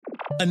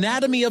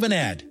Anatomy of an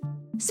ad.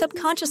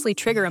 Subconsciously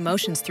trigger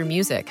emotions through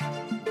music.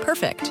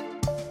 Perfect.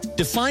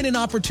 Define an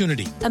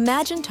opportunity.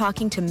 Imagine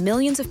talking to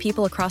millions of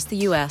people across the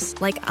U.S.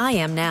 like I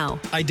am now.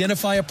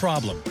 Identify a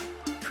problem.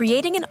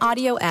 Creating an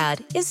audio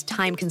ad is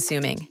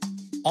time-consuming.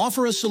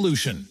 Offer a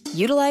solution.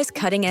 Utilize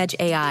cutting-edge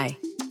AI.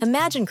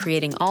 Imagine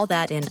creating all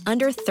that in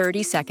under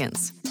 30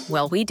 seconds.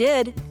 Well, we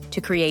did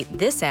to create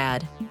this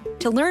ad.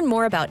 To learn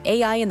more about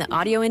AI in the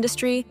audio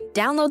industry,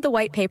 download the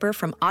white paper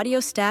from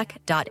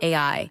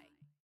audiostack.ai.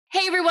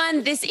 Hey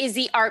everyone, this is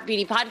the Art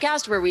Beauty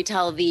Podcast where we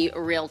tell the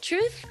real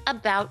truth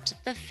about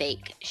the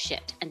fake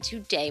shit. And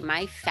today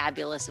my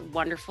fabulous,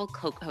 wonderful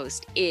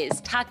co-host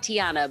is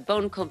Tatiana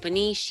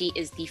Boncompagnie. She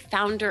is the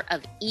founder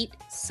of Eat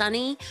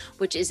Sunny,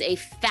 which is a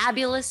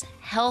fabulous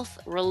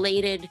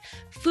health-related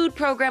food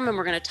program. And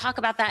we're going to talk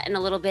about that in a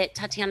little bit.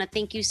 Tatiana,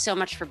 thank you so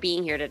much for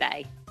being here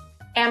today.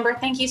 Amber,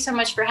 thank you so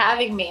much for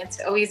having me. It's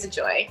always a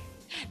joy.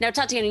 Now,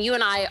 Tatiana, you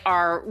and I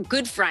are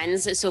good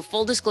friends. So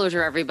full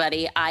disclosure,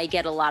 everybody, I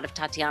get a lot of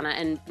Tatiana.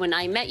 And when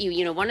I met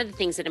you, one of the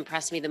things that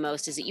impressed me the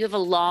most is that you have a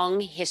long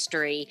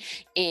history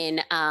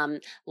in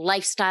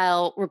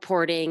lifestyle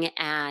reporting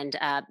and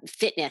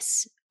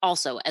fitness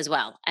also as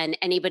well. And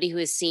anybody who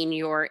has seen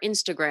your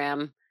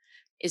Instagram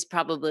is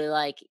probably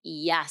like,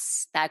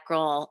 yes, that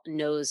girl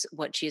knows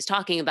what she's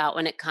talking about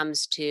when it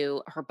comes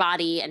to her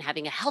body and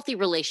having a healthy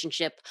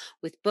relationship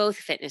with both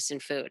fitness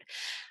and food.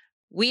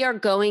 We are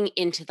going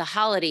into the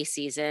holiday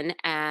season,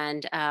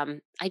 and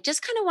I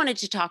just kind of wanted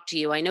to talk to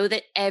you. I know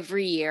that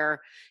every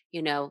year,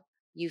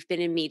 you've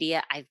been in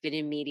media, I've been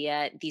in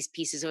media. These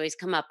pieces always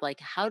come up, like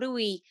how do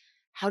we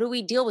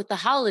deal with the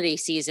holiday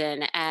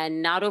season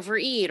and not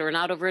overeat or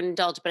not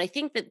overindulge? But I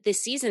think that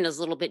this season is a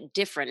little bit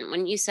different,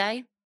 wouldn't you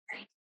say?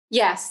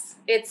 Yes,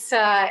 it's.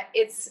 I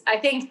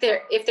think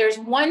if there's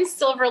one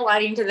silver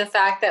lining to the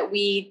fact that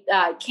we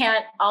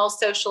can't all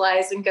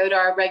socialize and go to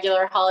our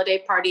regular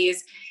holiday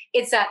parties,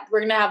 it's that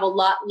we're going to have a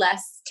lot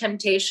less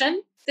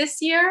temptation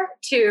this year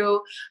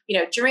to,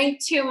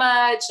 drink too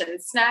much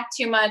and snack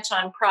too much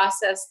on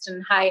processed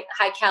and high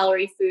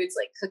calorie foods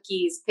like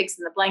cookies, pigs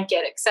in the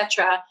blanket,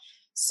 etc.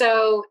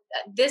 So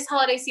this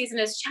holiday season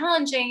is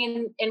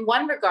challenging in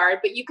one regard,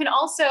 but you can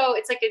also,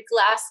 it's like a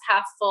glass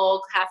half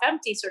full, half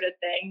empty sort of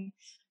thing.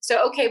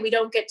 So, okay, we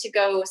don't get to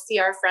go see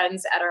our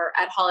friends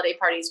at holiday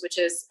parties, which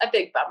is a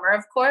big bummer,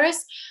 of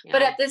course. Yeah.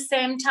 But at the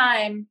same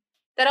time,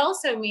 that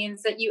also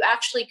means that you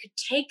actually could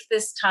take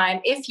this time,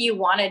 if you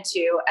wanted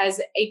to,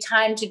 as a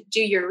time to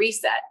do your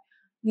reset.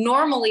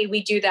 Normally,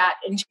 we do that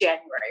in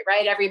January,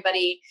 right?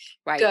 Everybody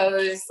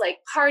goes like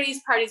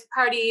parties.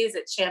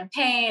 It's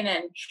champagne,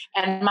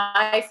 and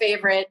my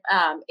favorite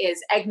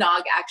is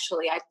eggnog.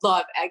 Actually, I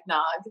love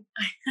eggnog.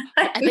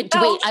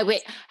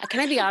 Wait. Can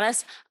I be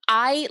honest?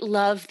 I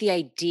love the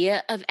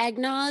idea of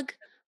eggnog.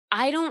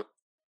 I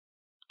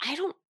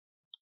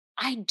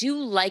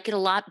do like it a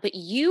lot, but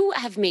you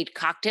have made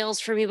cocktails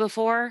for me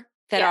before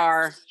that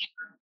are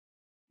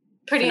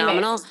pretty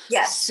phenomenal. Amazing.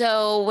 Yes.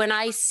 So when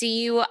I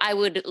see you, I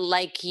would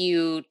like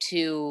you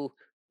to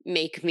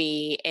make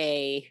me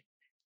a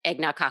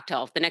eggnog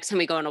cocktail the next time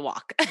we go on a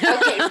walk.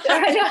 Okay,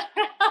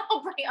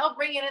 I'll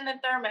bring it in the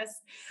thermos.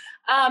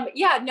 I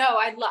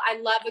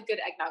love a good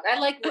eggnog. I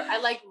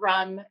like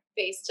rum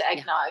based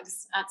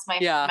eggnogs. That's my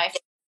favorite.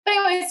 But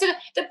anyway, so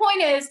the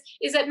point is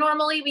that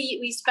normally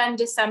we spend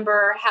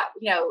December,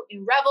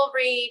 in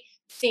revelry,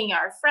 seeing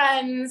our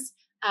friends,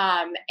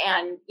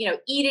 and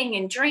eating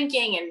and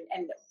drinking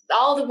and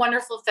all the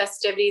wonderful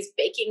festivities,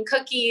 baking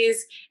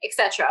cookies,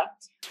 etc.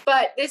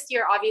 But this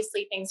year,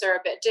 obviously, things are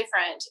a bit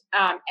different.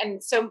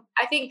 And so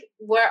I think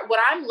what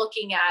I'm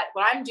looking at,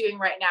 what I'm doing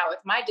right now with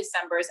my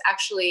December is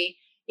actually,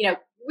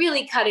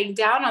 really cutting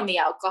down on the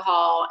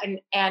alcohol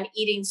and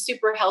eating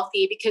super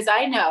healthy, because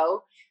I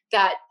know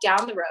that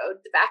down the road,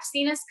 the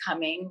vaccine is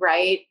coming,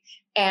 right?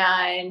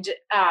 And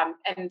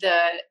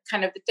the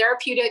kind of the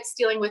therapeutics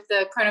dealing with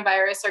the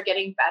coronavirus are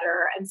getting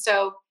better. And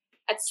so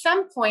at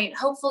some point,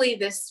 hopefully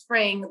this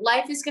spring,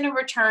 life is going to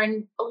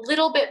return a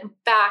little bit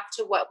back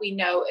to what we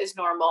know is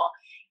normal.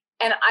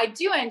 And I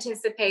do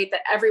anticipate that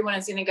everyone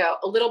is going to go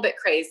a little bit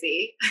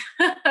crazy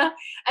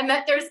and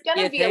that there's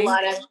going to be a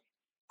lot of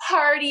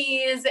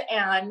parties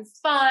and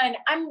fun.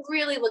 I'm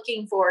really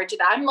looking forward to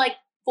that. I'm like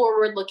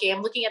forward looking.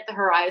 I'm looking at the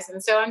horizon.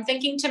 So I'm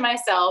thinking to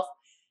myself,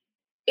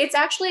 it's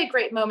actually a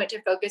great moment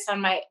to focus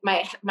on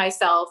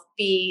myself,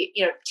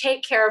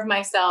 take care of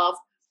myself,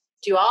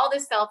 do all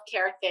the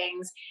self-care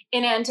things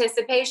in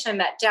anticipation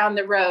that down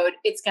the road,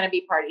 it's going to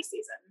be party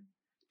season.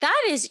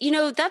 That is,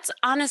 that's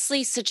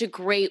honestly such a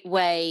great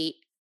way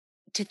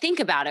to think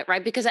about it,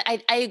 right? Because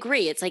I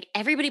agree. It's like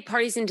everybody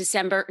parties in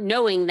December,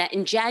 knowing that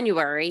in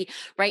January,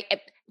 right?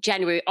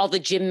 January, all the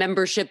gym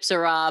memberships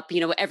are up,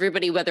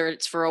 everybody, whether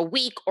it's for a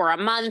week or a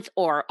month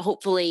or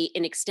hopefully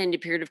an extended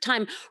period of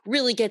time,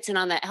 really gets in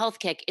on that health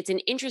kick. It's an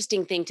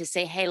interesting thing to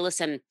say, hey,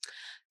 listen,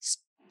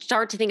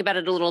 start to think about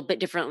it a little bit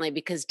differently,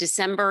 because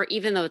December,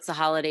 even though it's the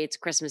holiday, it's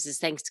Christmas, it's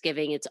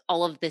Thanksgiving, it's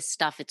all of this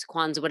stuff, it's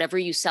Kwanzaa, whatever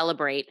you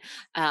celebrate,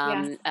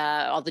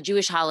 all the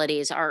Jewish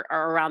holidays are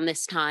around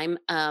this time.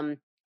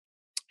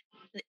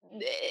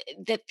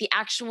 that the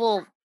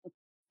actual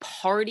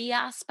party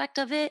aspect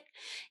of it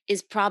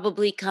is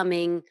probably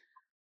coming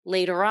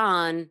later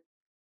on.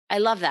 I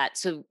love that.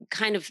 So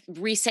kind of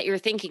reset your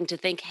thinking to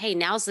think, hey,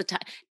 now's the time.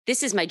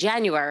 This is my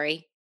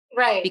January.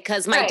 Right.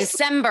 Because my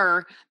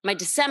December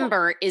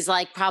is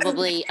like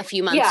probably a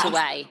few months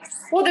away.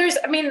 Well,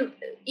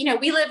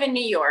 we live in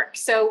New York,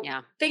 so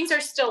things are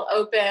still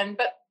open,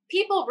 but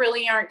people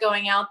really aren't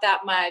going out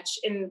that much.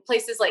 In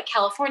places like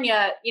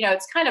California,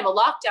 it's kind of a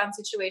lockdown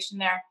situation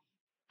there.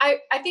 I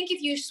think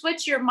if you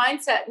switch your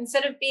mindset,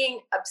 instead of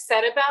being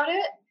upset about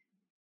it,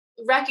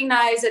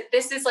 recognize that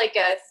this is like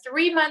a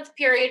 3-month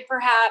period,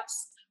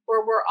 perhaps,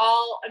 where we're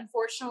all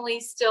unfortunately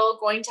still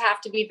going to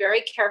have to be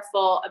very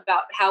careful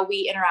about how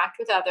we interact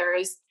with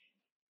others.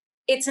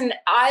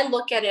 I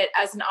look at it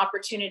as an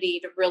opportunity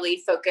to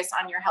really focus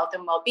on your health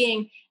and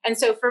well-being. And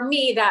so for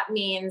me, that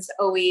means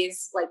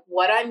always like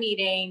what I'm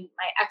eating,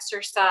 my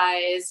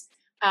exercise,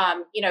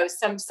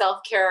 some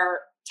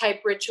self-care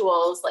type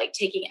rituals like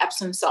taking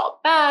Epsom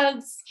salt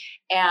baths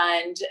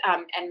and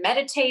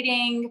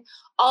meditating,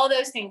 all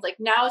those things. Like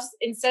now,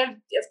 instead of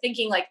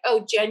thinking like,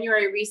 oh,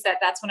 January reset,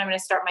 that's when I'm going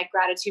to start my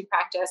gratitude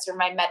practice or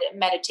my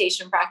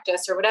meditation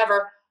practice or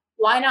whatever.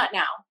 Why not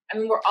now? I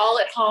mean, we're all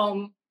at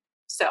home.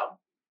 So.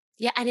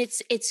 Yeah. And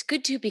it's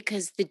good too,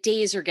 because the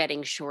days are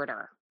getting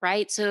shorter,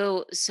 right?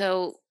 So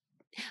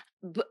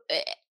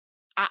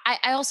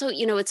I also,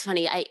 it's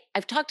funny.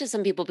 I've talked to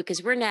some people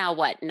because we're now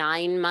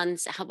 9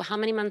 months. How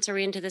many months are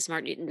we into this?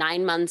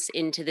 9 months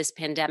into this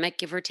pandemic,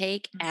 give or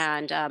take.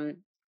 And,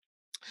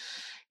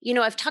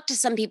 I've talked to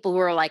some people who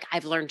are like,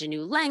 I've learned a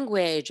new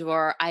language,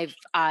 or I've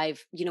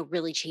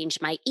really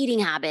changed my eating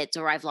habits,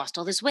 or I've lost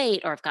all this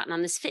weight, or I've gotten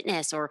on this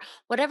fitness, or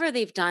whatever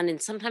they've done.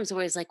 And sometimes I'm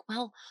always like,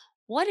 well,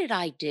 what did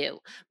I do?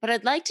 But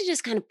I'd like to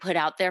just kind of put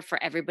out there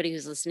for everybody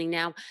who's listening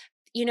now,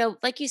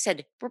 like you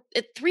said, we're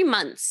at 3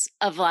 months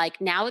of like,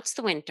 now it's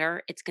the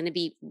winter. It's going to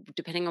be,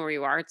 depending on where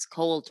you are, it's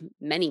cold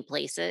many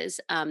places.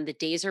 The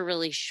days are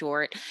really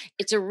short.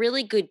 It's a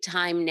really good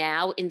time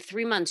now. In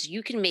 3 months,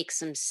 you can make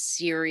some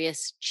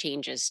serious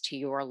changes to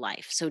your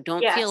life. So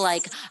don't feel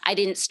like I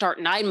didn't start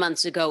 9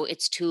 months ago.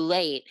 It's too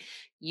late.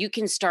 You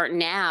can start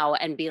now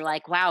and be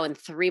like, wow, in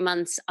 3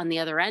 months on the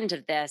other end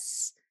of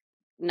this,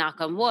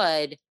 knock on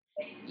wood,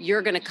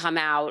 you're going to come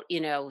out,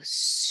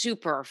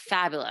 super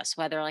fabulous,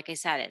 whether, like I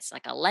said, it's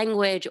like a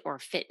language or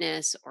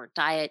fitness or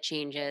diet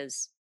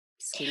changes,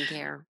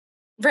 skincare.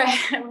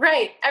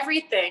 Right.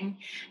 Everything.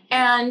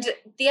 And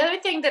the other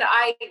thing that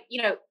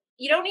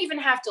you don't even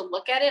have to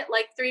look at it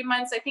like 3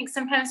 months. I think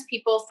sometimes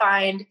people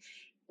find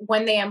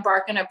when they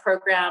embark on a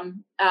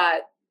program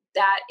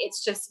that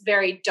it's just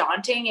very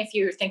daunting if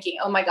you're thinking,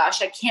 oh my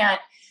gosh, I can't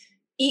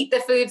eat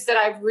the foods that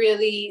I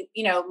really,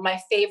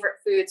 my favorite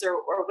foods or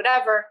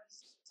whatever,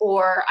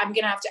 or I'm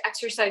going to have to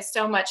exercise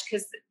so much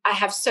because I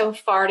have so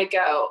far to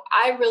go.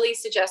 I really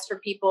suggest for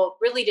people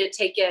really to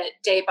take it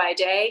day by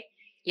day.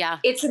 Yeah.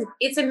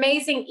 It's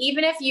amazing.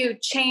 Even if you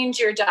change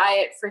your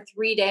diet for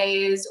 3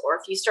 days, or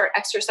if you start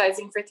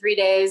exercising for 3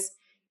 days,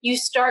 you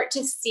start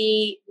to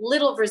see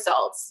little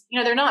results.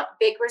 They're not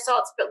big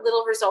results, but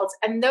little results.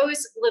 And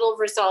those little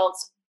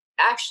results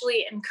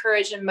actually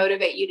encourage and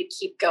motivate you to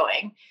keep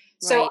going. Right.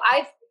 So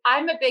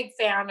I'm a big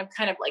fan of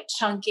kind of like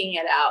chunking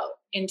it out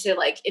into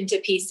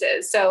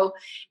pieces. So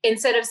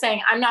instead of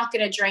saying, I'm not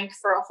going to drink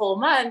for a whole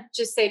month,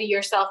 just say to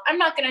yourself, I'm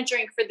not going to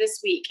drink for this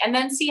week, and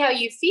then see how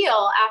you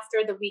feel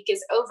after the week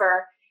is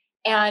over.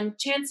 And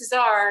chances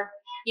are,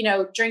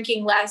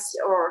 drinking less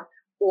or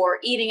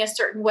eating a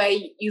certain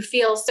way, you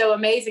feel so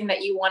amazing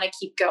that you want to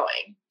keep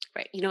going.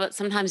 Right. You know what?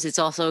 Sometimes it's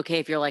also okay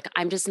if you're like,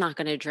 I'm just not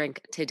going to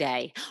drink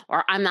today,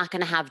 or I'm not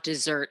going to have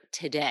dessert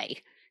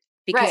today.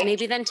 Because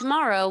maybe then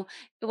tomorrow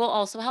it will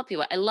also help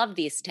you. I love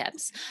these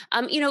tips.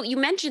 You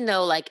mentioned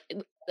though, like,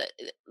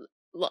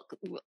 look,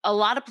 a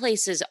lot of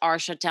places are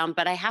shut down,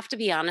 but I have to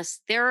be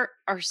honest, there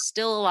are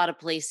still a lot of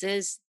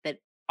places that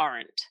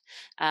aren't.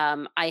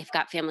 I've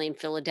got family in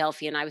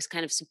Philadelphia, and I was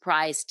kind of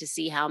surprised to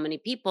see how many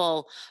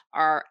people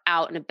are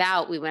out and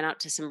about. We went out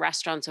to some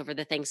restaurants over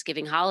the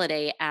Thanksgiving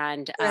holiday,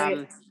 and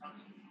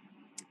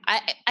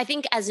I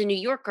think as a New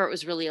Yorker, it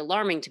was really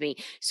alarming to me.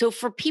 So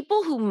for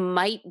people who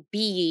might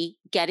be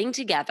getting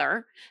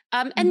together,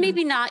 and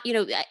maybe not,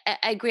 I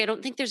agree. I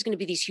don't think there's going to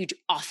be these huge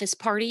office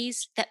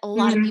parties that a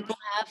lot of people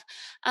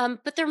have,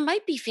 but there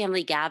might be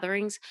family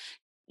gatherings.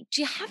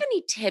 Do you have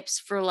any tips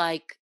for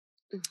like,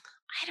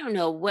 I don't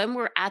know, when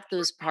we're at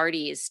those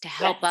parties to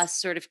help us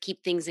sort of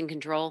keep things in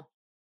control?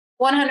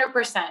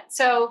 100%.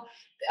 So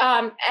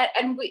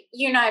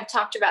you and I have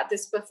talked about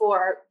this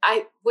before.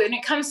 When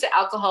it comes to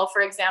alcohol,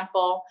 for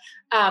example,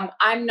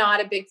 I'm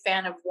not a big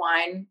fan of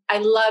wine. I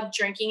love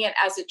drinking it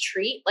as a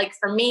treat. Like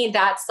for me,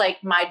 that's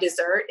like my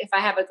dessert. If I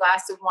have a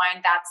glass of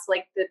wine, that's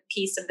like the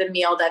piece of the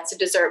meal that's a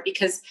dessert,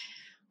 because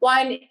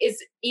wine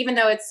is, even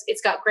though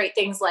it's got great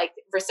things like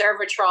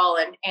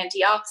resveratrol and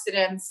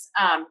antioxidants,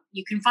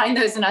 you can find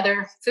those in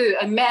other food,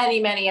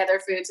 many, many other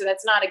foods. So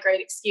that's not a great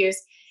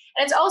excuse.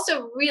 And it's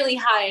also really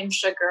high in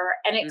sugar,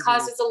 and it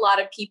causes a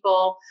lot of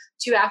people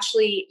to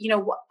actually,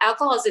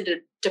 alcohol is a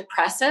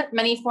depressant,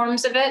 many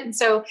forms of it. And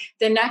so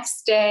the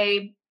next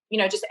day,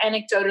 just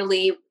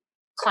anecdotally,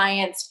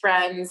 clients,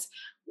 friends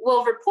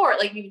will report,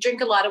 like, you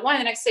drink a lot of wine,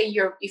 the next day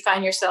you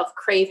find yourself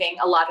craving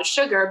a lot of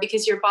sugar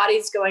because your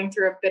body's going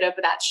through a bit of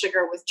that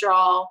sugar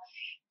withdrawal.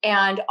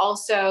 And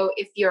also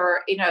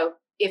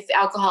if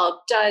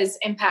alcohol does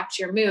impact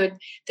your mood,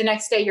 the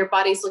next day your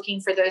body's looking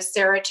for those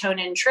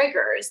serotonin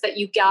triggers that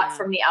you got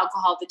from the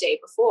alcohol the day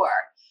before.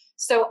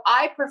 So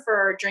I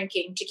prefer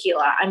drinking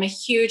tequila. I'm a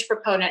huge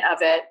proponent of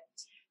it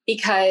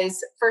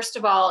because, first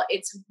of all,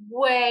 it's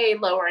way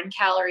lower in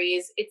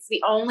calories. It's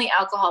the only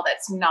alcohol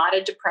that's not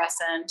a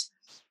depressant.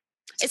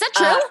 Is that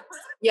true?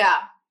 Yeah,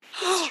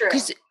 it's true.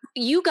 Because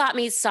you got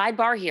me,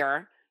 sidebar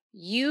here.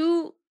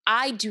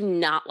 I do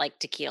not like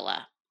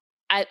tequila.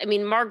 I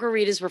mean,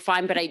 margaritas were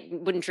fine, but I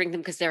wouldn't drink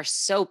them because they're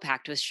so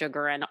packed with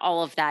sugar and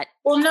all of that.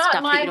 Well,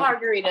 not my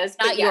margaritas.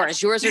 Not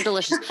yours. Yours are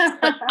delicious.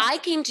 But I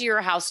came to your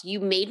house. You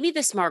made me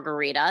this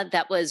margarita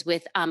that was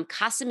with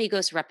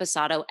Casamigos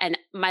Reposado. And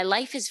my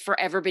life has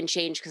forever been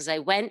changed because I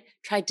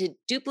tried to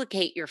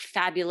duplicate your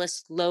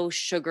fabulous low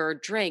sugar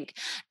drink.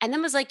 And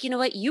then was like, you know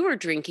what? You were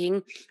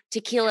drinking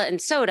tequila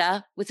and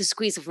soda with a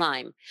squeeze of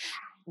lime.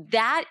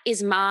 That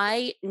is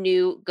my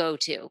new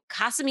go-to.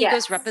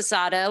 Casamigos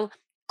Reposado,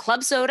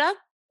 club soda,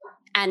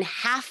 and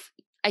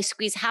I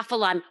squeeze half a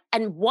lime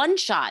and one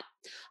shot.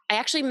 I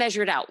actually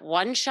measured out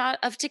 1 shot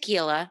of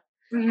tequila,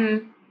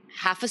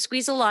 half a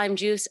squeeze of lime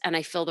juice, and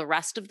I fill the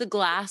rest of the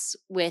glass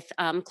with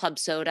club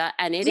soda,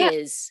 and it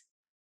is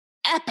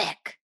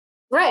epic.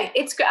 Right.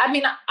 It's good. I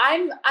mean,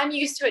 I'm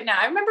used to it now.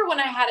 I remember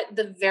when I had it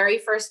the very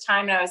first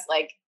time and I was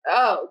like,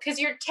 oh, because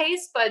your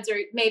taste buds are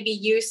maybe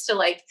used to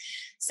like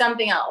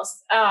something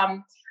else.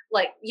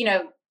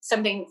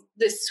 Something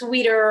that's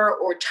sweeter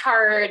or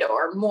tart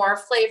or more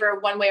flavor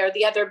one way or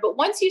the other. But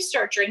once you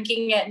start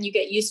drinking it and you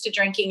get used to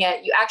drinking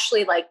it, you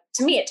actually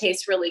to me, it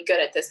tastes really good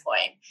at this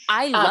point.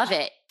 I love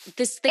it.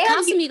 The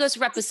Casamigos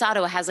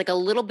Reposado has like a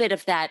little bit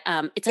of that.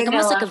 It's like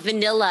almost like a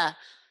vanilla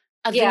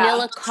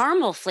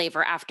caramel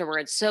flavor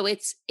afterwards. So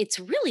it's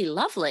really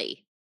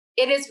lovely.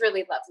 It is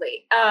really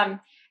lovely.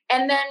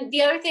 And then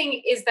the other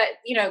thing is that,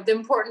 the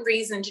important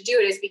reason to do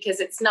it is because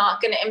it's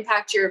not going to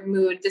impact your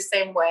mood the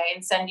same way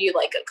and send you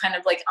like a kind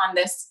of like on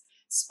this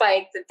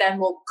spike that then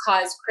will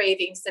cause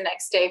cravings the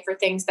next day for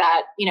things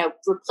that,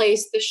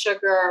 replace the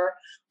sugar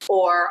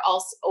or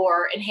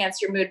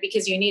enhance your mood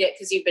because you need it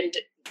because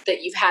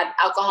you've had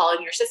alcohol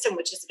in your system,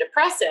 which is a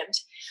depressant.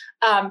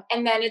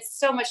 And then it's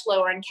so much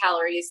lower in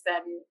calories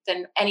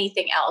than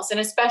anything else. And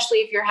especially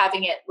if you're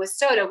having it with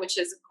soda, which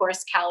is of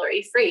course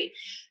calorie free.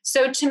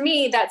 So to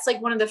me, that's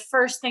like one of the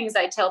first things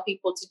I tell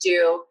people to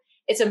do.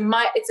 It's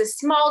a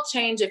small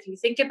change if you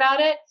think about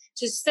it,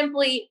 to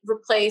simply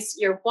replace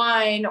your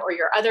wine or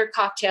your other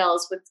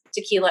cocktails with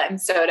tequila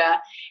and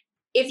soda.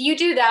 If you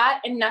do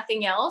that and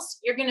nothing else,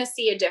 you're going to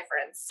see a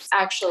difference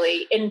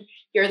actually in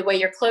the way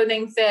your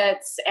clothing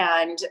fits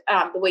and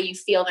the way you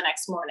feel the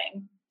next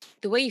morning.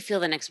 The way you feel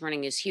the next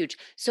morning is huge.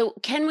 So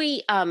can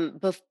we,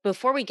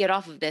 before we get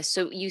off of this,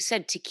 so you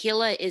said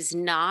tequila is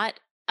not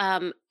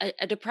a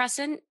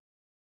depressant?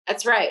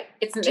 That's right.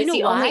 Do you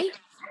know why?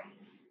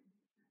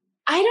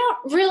 I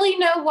don't really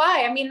know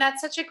why. I mean,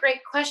 that's such a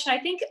great question. I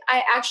think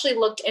I actually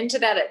looked into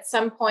that at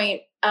some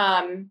point.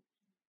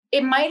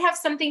 It might have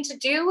something to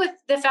do with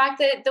the fact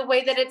that the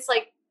way that it's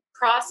like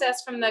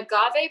processed from the agave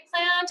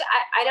plant.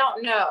 I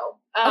don't know.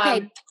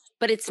 Okay,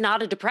 but it's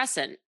not a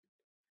depressant.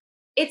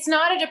 It's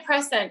not a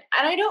depressant.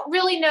 And I don't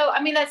really know.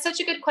 I mean, that's such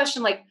a good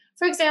question. Like,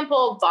 for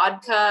example,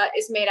 vodka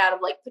is made out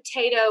of like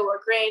potato or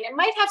grain. It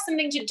might have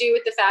something to do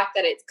with the fact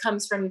that it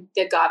comes from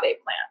the agave plant.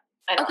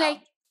 I don't know.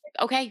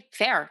 Okay,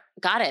 fair.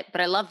 Got it.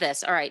 But I love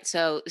this. All right.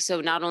 So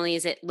not only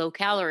is it low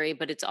calorie,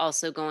 but it's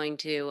also going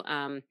to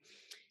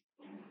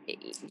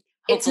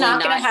it's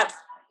not going to have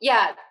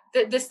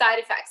the side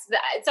effects.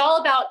 It's all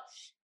about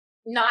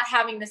not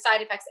having the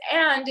side effects.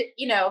 And,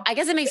 I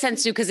guess it makes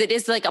sense too, because it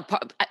is like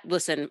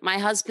listen, my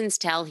husband's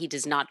he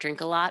does not drink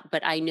a lot,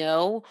 but I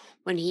know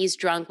when he's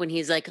drunk, when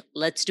he's like,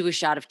 let's do a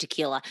shot of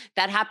tequila,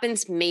 that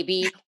happens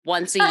maybe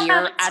once a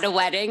year at a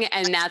wedding.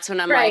 And that's when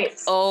I'm like,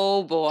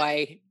 oh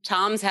boy,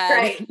 Tom's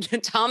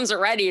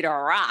ready to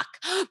rock.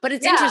 But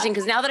it's interesting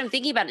because now that I'm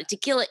thinking about it,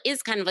 tequila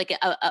is kind of like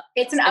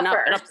it's an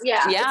upper.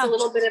 Yeah. It's a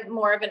little bit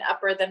more of an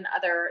upper than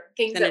other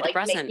things that like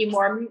make you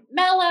more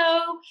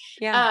mellow.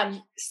 Yeah.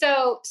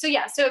 So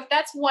if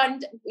that's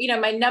one,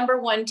 my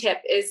number one tip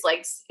is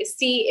like,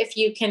 see if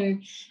you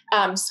can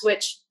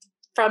switch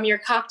from your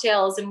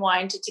cocktails and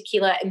wine to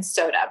tequila and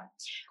soda.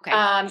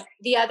 Okay.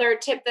 The other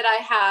tip that I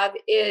have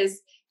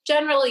is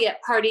generally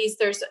at parties,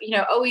 there's,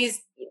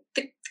 always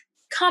the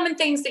common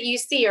things that you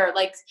see are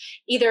like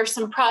either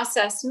some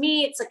processed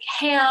meats, like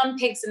ham,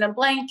 pigs in a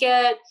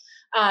blanket.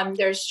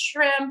 There's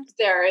shrimp.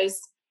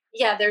 There's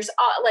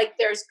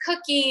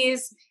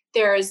cookies.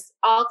 There's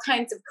all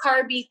kinds of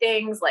carby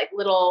things like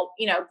little,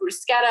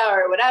 bruschetta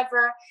or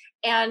whatever.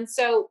 And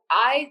so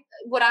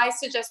what I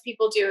suggest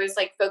people do is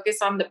like focus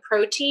on the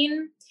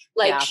protein.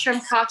 Like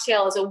shrimp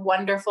cocktail is a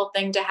wonderful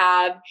thing to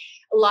have.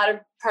 A lot of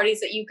parties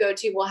that you go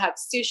to will have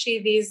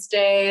sushi these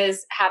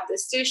days. Have the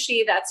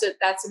sushi. That's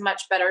a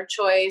much better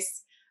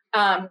choice.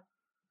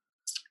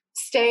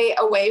 Stay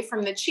away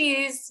from the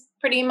cheese,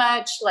 pretty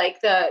much, like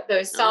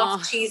those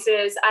soft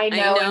cheeses. I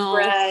know. And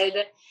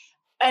bread.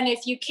 And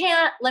if you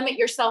can't, limit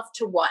yourself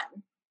to one.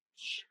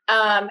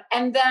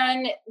 And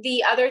then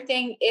the other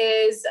thing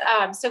is,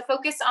 so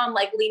focus on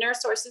like leaner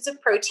sources of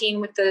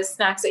protein with the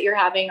snacks that you're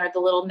having or the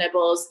little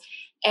nibbles.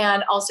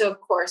 And also,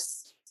 of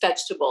course,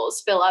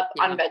 vegetables, fill up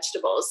on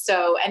vegetables.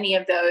 So any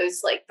of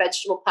those like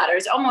vegetable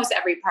platters, almost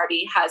every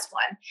party has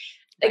one.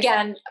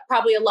 Again,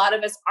 probably a lot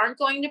of us aren't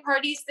going to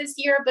parties this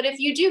year, but if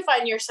you do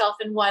find yourself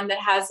in one that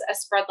has a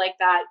spread like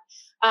that,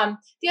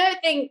 the other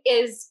thing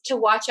is to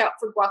watch out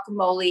for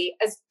guacamole.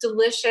 As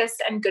delicious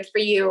and good for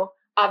you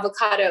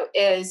avocado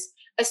is,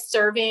 a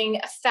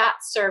fat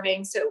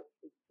serving, so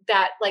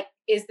that like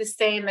is the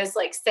same as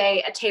like,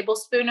 say, a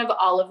tablespoon of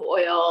olive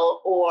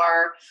oil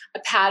or a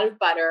pat of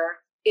butter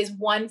is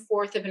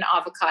 1/4 of an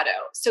avocado.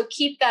 So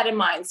keep that in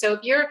mind. So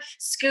if you're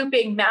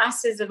scooping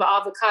masses of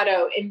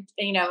avocado in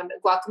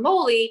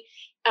guacamole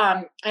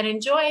and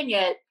enjoying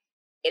it,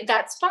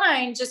 that's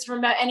fine. Just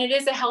remember, and it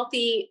is a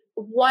healthy,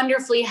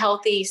 wonderfully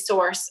healthy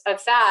source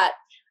of fat.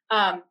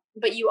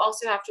 But you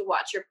also have to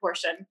watch your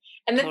portion.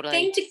 And the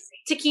thing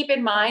to keep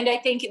in mind, I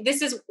think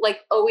this is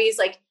like always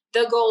like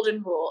the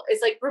golden rule,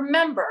 is like,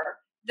 remember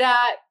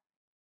that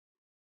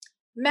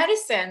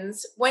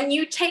medicines, when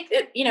you take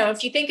it,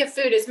 if you think of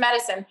food as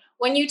medicine,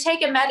 when you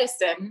take a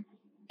medicine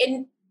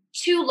in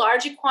too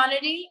large a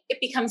quantity, it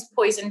becomes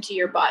poison to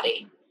your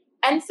body.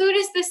 And food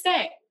is the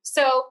same.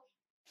 So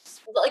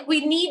like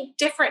we need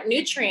different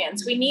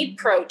nutrients. We need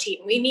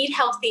protein. We need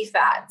healthy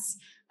fats.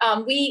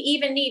 We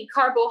even need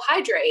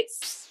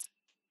carbohydrates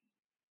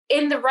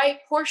in the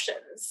right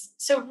portions.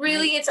 So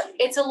really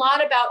it's a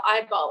lot about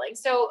eyeballing.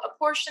 So a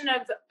portion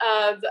of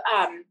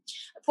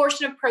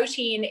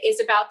protein is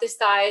about the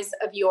size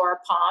of your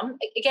palm.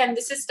 Again,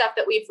 this is stuff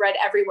that we've read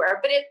everywhere,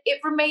 but it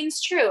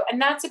remains true.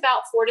 And that's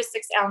about 4 to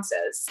 6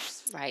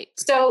 ounces. Right.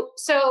 So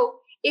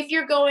if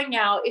you're going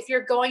out, if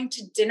you're going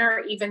to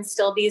dinner even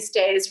still these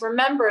days,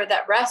 remember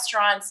that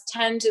restaurants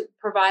tend to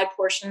provide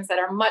portions that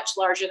are much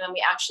larger than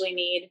we actually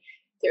need.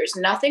 There's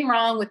nothing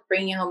wrong with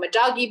bringing home a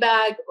doggy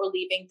bag or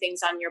leaving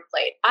things on your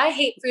plate. I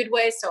hate food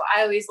waste, so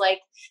I always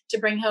like to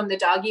bring home the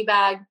doggy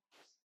bag.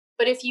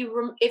 But if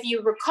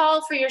you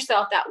recall for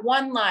yourself that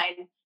one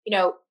line,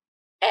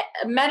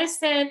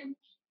 medicine,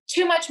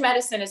 too much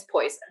medicine is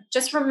poison.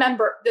 Just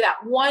remember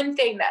that one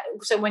thing.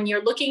 So when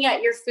you're looking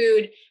at your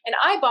food and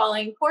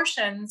eyeballing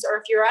portions, or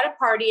if you're at a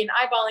party and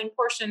eyeballing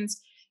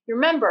portions,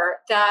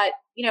 remember that,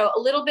 a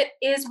little bit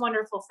is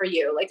wonderful for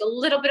you. Like a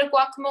little bit of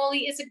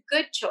guacamole is a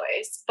good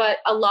choice, but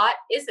a lot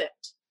isn't.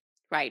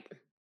 Right.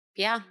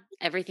 Yeah.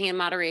 Everything in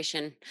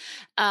moderation.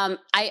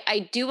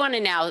 I do want to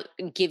now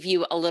give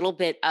you a little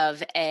bit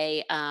of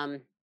a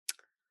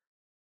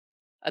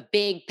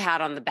big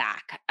pat on the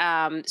back.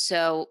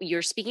 So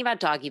you're speaking about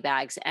doggy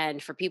bags.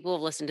 And for people who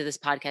have listened to this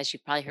podcast,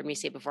 you've probably heard me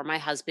say before, my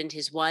husband,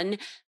 his one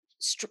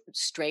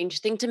strange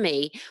thing to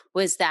me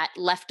was that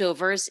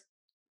leftovers,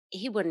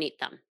 he wouldn't eat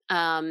them.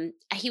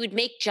 He would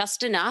make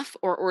just enough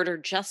or order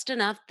just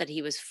enough that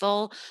he was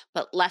full,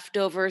 but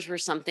leftovers were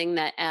something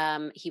that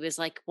he was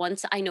like,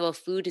 once I know a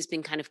food has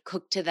been kind of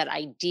cooked to that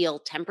ideal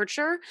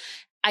temperature,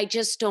 I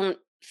just don't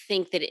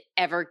think that it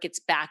ever gets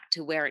back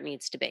to where it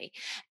needs to be.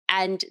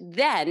 And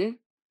then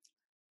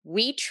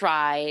we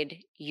tried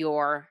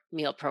your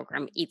meal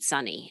program, Eat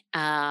Sunny,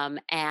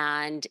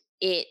 and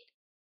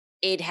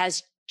it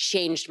has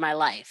changed my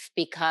life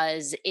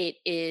because it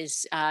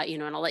is,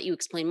 and I'll let you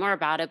explain more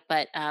about it,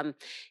 but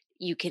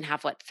you can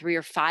have 3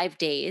 or 5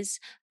 days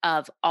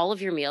of all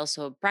of your meals.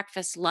 So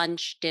breakfast,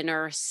 lunch,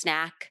 dinner,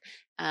 snack.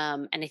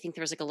 And I think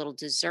there was like a little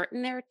dessert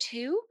in there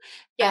too.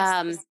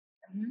 Yes.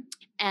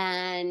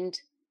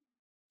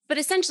 But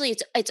essentially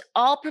it's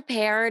all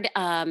prepared,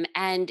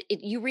 and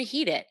you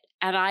reheat it.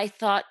 And I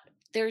thought,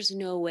 there's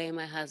no way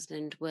my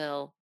husband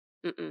will,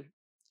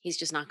 he's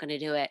just not going to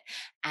do it.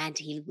 And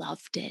he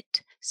loved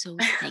it. So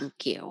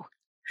thank you.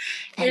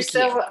 You're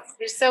so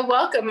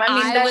welcome. I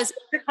mean, that's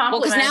a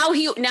compliment. Because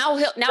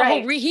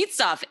he'll reheat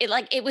stuff.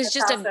 It was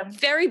just awesome. A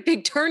very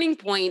big turning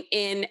point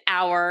in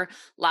our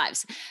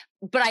lives.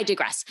 But I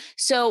digress.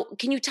 So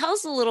can you tell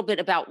us a little bit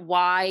about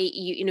why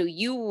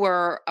you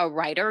were a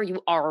writer,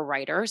 you are a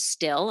writer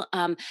still,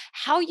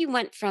 how you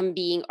went from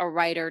being a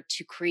writer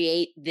to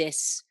create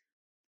this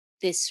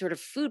sort of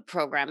food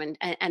program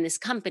and this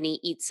company,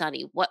 Eat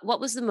Sunny? What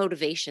was the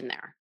motivation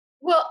there?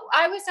 Well,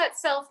 I was at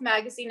Self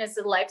Magazine as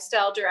the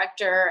lifestyle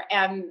director,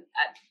 and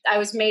I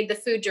was made the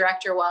food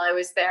director while I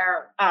was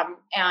there.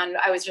 And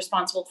I was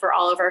responsible for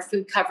all of our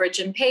food coverage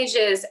and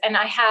pages. And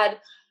I had,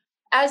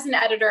 as an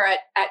editor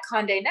at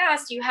Condé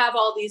Nast, you have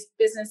all these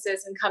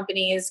businesses and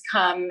companies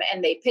come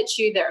and they pitch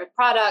you their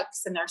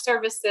products and their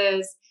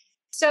services.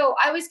 so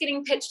I was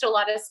getting pitched a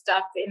lot of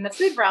stuff in the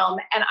food realm,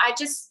 and I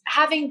just,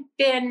 having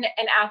been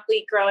an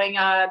athlete growing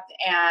up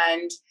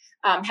and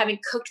having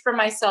cooked for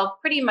myself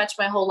pretty much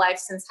my whole life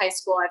since high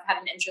school, I've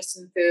had an interest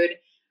in food.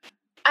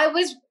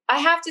 I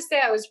have to say,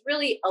 I was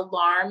really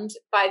alarmed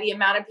by the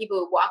amount of people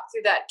who walked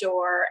through that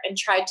door and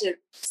tried to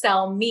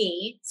sell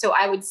me. So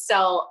I would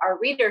sell our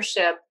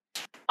readership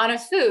on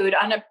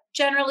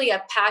generally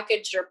a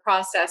packaged or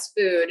processed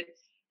food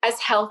as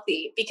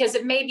healthy, because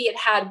maybe it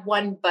had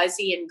one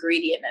buzzy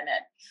ingredient in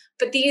it.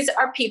 But these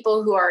are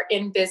people who are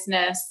in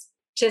business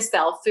to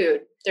sell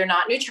food. They're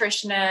not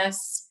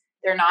nutritionists.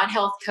 They're not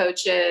health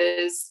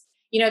coaches.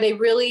 They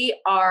really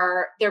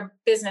are, they're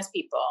business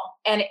people.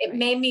 And it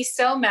made me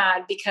so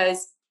mad,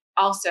 because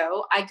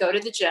also I go to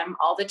the gym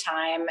all the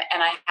time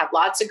and I have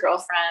lots of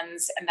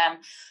girlfriends. And then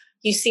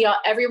you see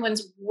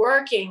everyone's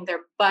working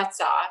their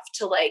butts off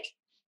to, like,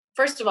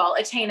 first of all,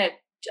 attain a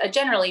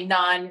generally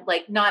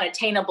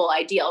non-attainable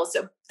ideal.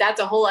 So that's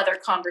a whole other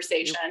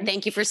conversation.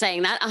 Thank you for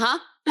saying that.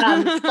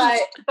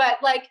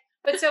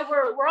 But so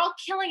we're all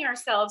killing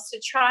ourselves to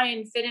try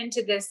and fit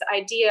into this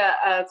idea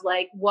of,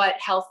 like, what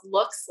health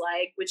looks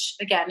like, which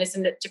again is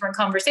a different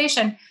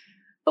conversation,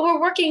 but we're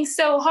working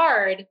so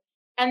hard.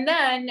 And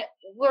then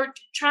we're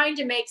trying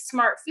to make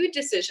smart food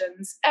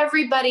decisions.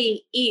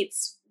 Everybody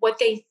eats what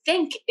they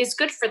think is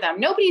good for them.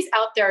 Nobody's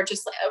out there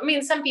just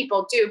some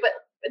people do, but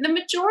the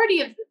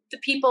majority of the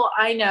people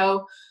I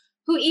know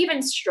who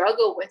even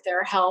struggle with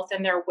their health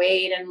and their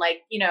weight and,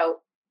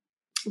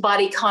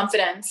 body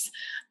confidence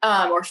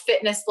or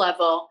fitness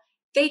level,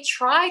 they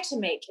try to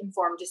make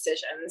informed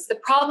decisions. The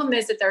problem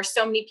is that there are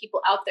so many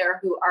people out there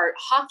who are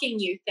hawking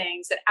you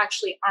things that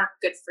actually aren't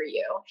good for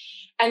you.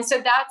 And so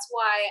that's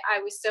why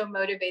I was so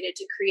motivated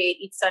to create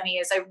Eat Sunny,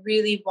 is I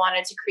really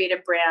wanted to create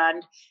a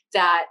brand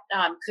that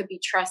could be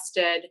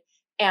trusted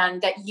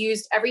and that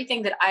used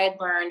everything that I had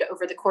learned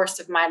over the course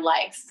of my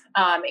life,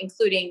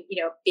 including,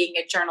 being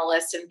a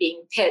journalist and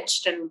being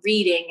pitched and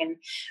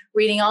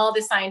reading all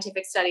the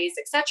scientific studies,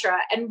 et cetera.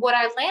 And what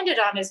I landed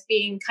on as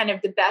being kind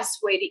of the best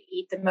way to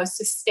eat, the most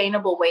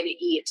sustainable way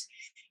to eat,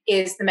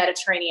 is the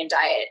Mediterranean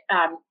diet.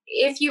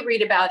 If you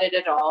read about it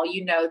at all,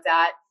 you know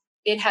that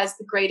it has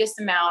the greatest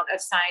amount of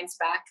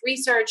science-backed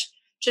research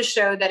to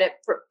show that it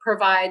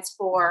provides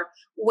for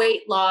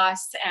weight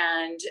loss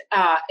and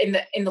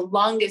in the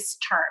longest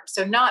term.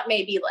 So not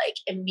maybe like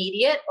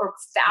immediate or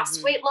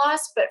fast weight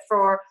loss, but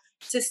for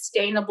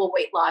sustainable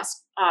weight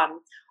loss.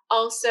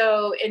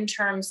 Also in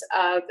terms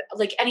of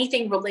like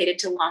anything related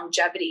to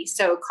longevity.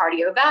 So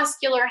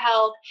cardiovascular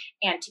health,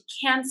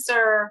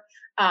 anti-cancer,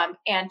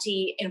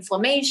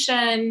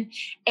 anti-inflammation.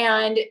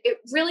 And it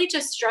really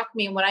just struck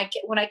me when I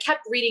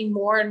kept reading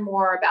more and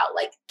more about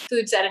like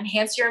foods that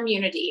enhance your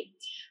immunity,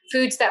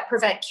 foods that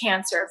prevent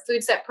cancer,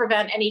 foods that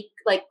prevent any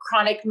like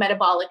chronic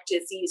metabolic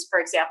disease, for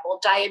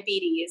example,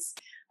 diabetes,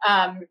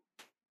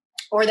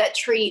 or that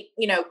treat,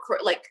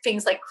 like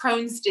things like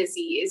Crohn's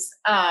disease,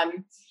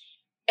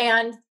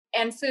 and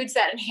foods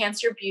that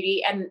enhance your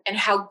beauty and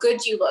how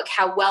good you look,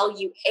 how well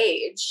you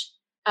age,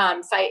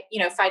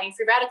 fighting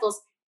free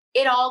radicals.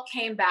 It all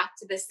came back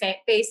to the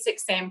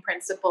same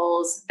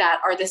principles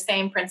that are the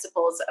same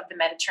principles of the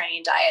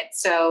Mediterranean diet.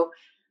 So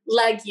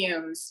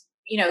legumes,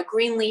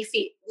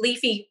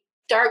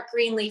 dark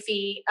green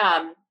leafy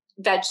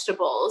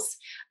vegetables,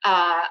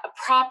 a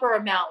proper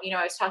amount.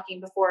 I was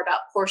talking before about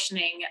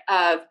portioning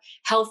of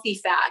healthy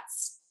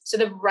fats. So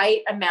the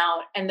right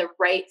amount and the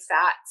right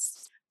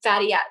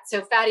fatty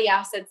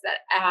acids that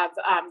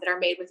are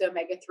made with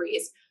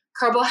omega-3s.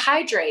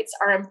 Carbohydrates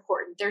are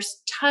important.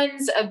 There's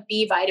tons of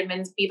B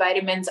vitamins. B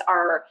vitamins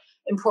are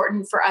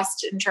important for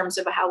us in terms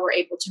of how we're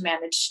able to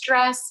manage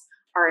stress,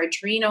 our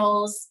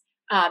adrenals.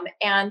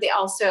 And they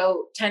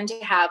also tend to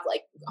have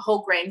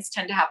whole grains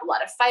tend to have a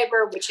lot of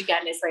fiber, which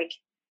again is like,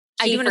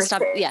 I do want to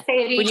stop. Yeah.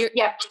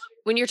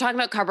 When you're talking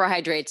about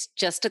carbohydrates,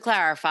 just to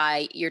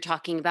clarify, you're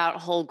talking about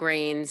whole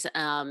grains,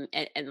 and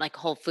like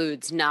whole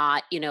foods,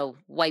 not,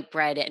 white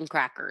bread and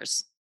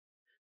crackers.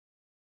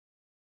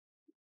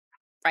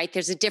 Right?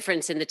 There's a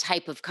difference in the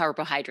type of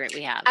carbohydrate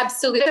we have.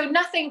 Absolutely. So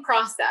nothing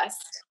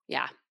processed.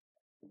 Yeah.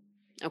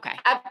 Okay.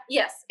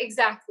 Yes,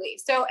 exactly.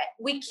 So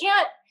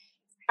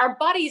our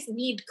bodies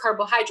need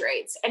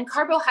carbohydrates, and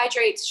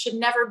carbohydrates should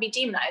never be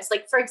demonized.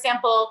 Like, for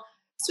example,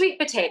 sweet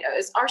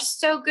potatoes are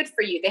so good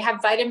for you. They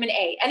have vitamin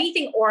A.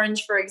 Anything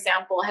orange, for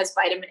example, has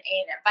vitamin A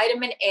in it.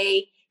 Vitamin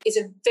A is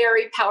a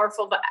very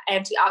powerful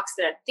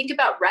antioxidant. Think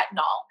about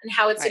retinol and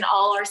how it's in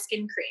all our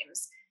skin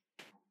creams.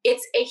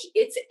 It's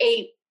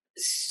a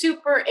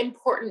super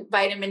important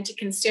vitamin to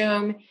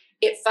consume.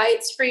 It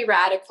fights free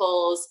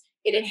radicals.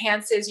 It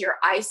enhances your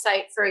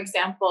eyesight, for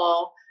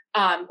example,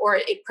 or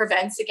it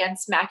prevents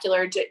against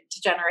macular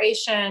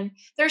degeneration.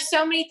 There's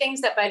so many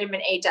things that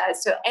vitamin A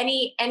does. So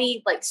any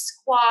like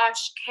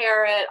squash,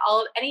 carrot,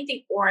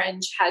 anything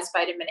orange has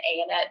vitamin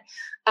A in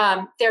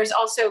it. There's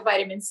also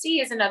vitamin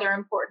C is another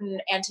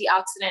important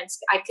antioxidant.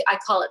 I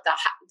call it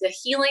the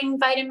healing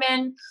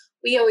vitamin,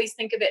 we always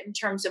think of it in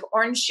terms of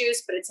orange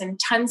juice, but it's in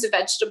tons of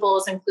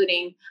vegetables,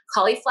 including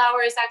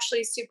cauliflower is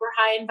actually super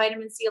high in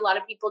vitamin C. A lot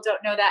of people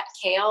don't know that.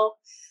 Kale.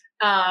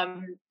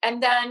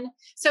 And then,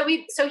 so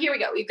here we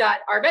go. We've got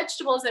our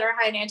vegetables that are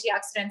high in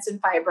antioxidants and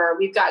fiber.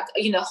 We've got,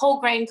 whole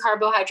grain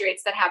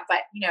carbohydrates that have,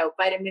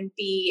 vitamin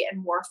B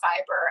and more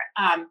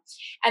fiber.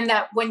 And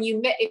that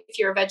if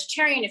you're a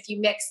vegetarian, if you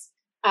mix,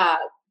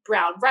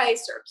 brown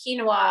rice or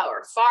quinoa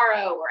or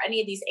farro or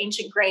any of these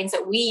ancient grains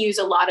that we use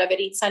a lot of at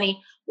Eat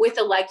Sunny with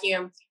a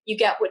legume, you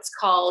get what's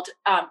called,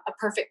 a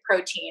perfect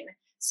protein.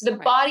 So the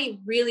body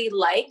really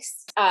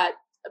likes, a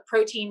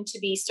protein to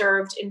be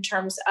served in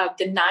terms of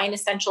the 9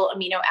 essential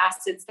amino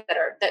acids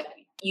that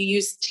you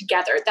use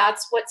together.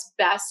 That's what's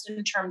best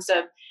in terms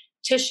of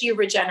tissue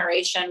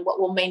regeneration, what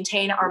will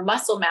maintain our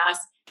muscle mass.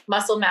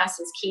 Muscle mass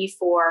is key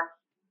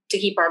to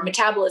keep our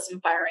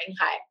metabolism firing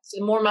high. So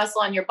the more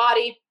muscle on your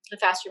body, the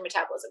faster your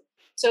metabolism.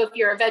 So if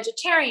you're a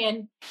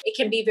vegetarian, it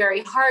can be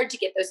very hard to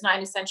get those 9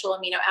 essential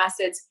amino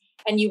acids,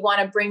 and you want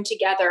to bring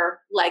together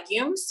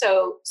legumes.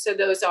 So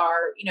those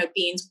are,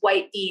 beans,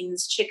 white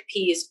beans,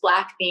 chickpeas,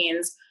 black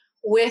beans,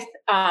 with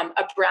a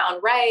brown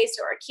rice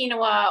or a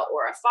quinoa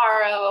or a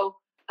farro,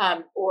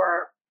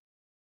 or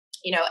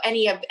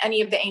any of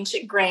the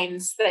ancient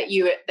grains that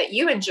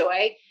you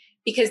enjoy,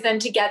 because then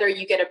together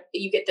you get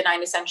the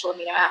 9 essential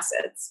amino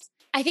acids.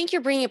 I think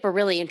you're bringing up a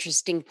really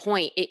interesting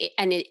point,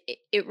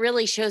 it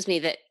really shows me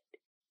that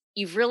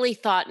you've really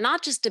thought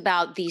not just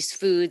about these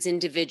foods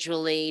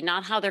individually,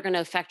 not how they're going to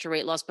affect your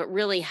weight loss, but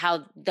really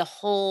how the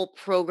whole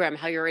program,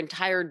 how your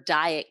entire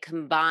diet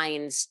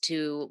combines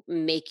to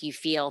make you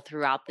feel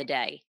throughout the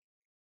day.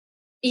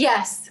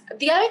 Yes.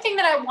 The other thing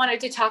that I wanted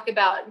to talk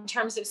about in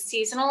terms of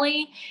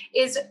seasonally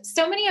is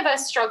so many of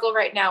us struggle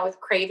right now with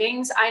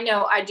cravings. I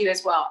know I do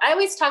as well. I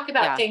always talk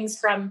about things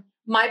from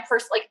my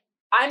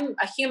I'm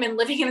a human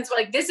living in this,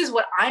 this is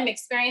what I'm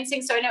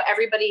experiencing. So I know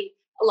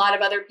a lot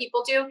of other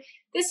people do.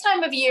 This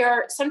time of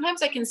year,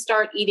 sometimes I can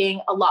start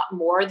eating a lot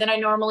more than I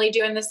normally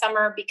do in the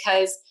summer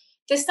because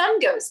the sun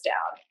goes down.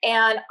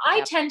 And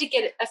I tend to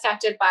get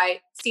affected by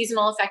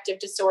seasonal affective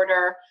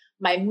disorder,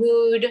 my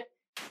mood,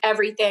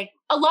 everything.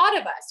 A lot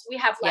of us, we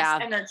have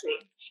less energy.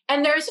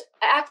 And there's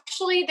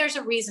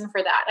a reason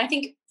for that. I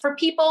think for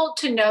people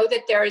to know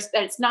that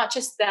it's not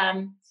just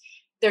them,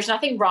 there's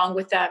nothing wrong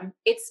with them.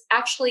 It's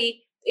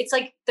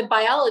like the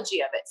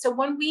biology of it. So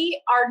when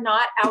we are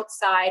not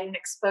outside and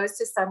exposed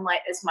to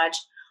sunlight as much,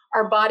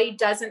 our body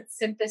doesn't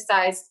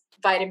synthesize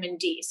vitamin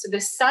D. So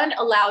the sun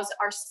allows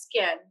our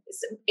skin,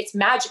 it's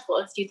magical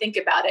if you think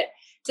about it,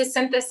 to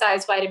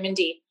synthesize vitamin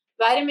D.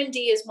 Vitamin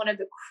D is one of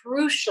the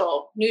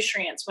crucial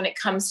nutrients when it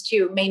comes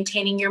to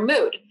maintaining your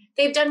mood.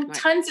 They've done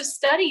tons of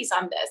studies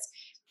on this.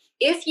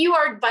 If you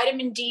are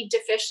vitamin D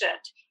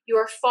deficient, you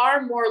are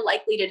far more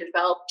likely to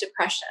develop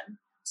depression.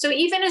 So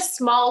even a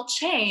small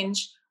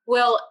change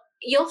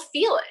you'll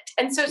feel it.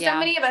 And so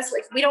many of us,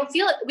 we don't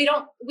feel it. We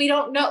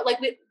don't know,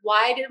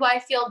 why do I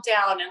feel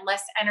down and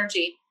less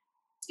energy?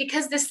 It's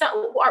because the sun,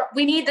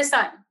 we need the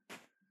sun.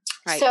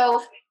 Right.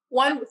 So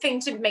one thing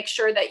to make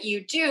sure that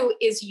you do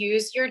is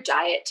use your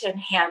diet to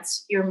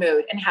enhance your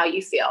mood and how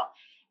you feel.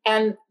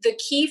 And the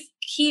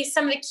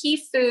some of the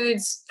key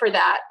foods for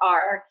that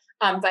are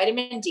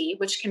vitamin D,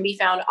 which can be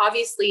found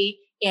obviously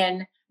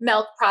in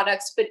milk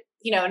products, but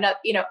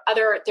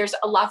there's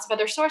lots of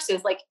other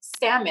sources like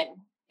salmon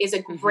is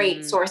a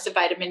great source of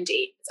vitamin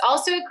D. It's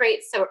also a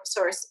great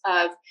source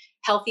of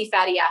healthy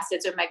fatty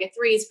acids,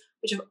 omega-3s,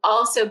 which have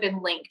also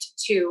been linked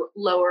to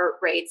lower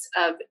rates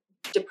of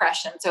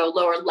depression, so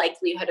lower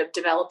likelihood of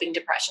developing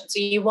depression.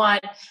 So you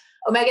want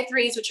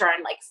omega-3s, which are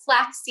in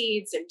flax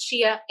seeds and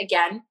chia,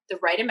 again, the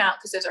right amount,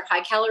 because those are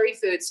high calorie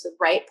foods, so the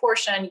right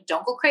portion.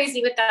 Don't go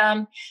crazy with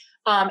them.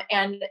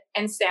 And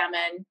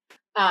salmon,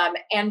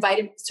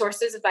 and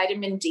sources of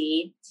vitamin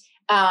D.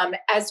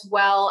 As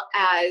well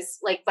as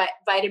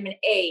vitamin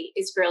A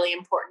is really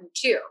important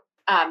too,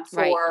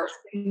 for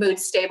mood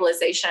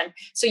stabilization.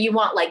 So you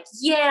want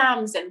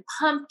yams and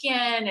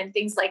pumpkin and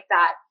things like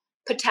that.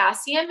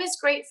 Potassium is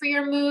great for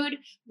your mood.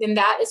 And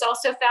that is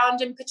also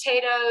found in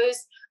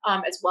potatoes,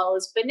 as well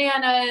as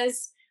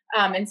bananas,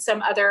 and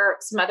some other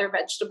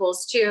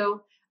vegetables too.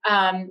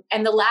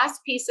 And the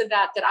last piece of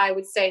that I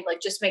would say,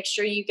 just make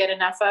sure you get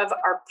enough of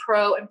are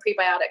pro and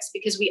prebiotics,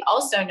 because we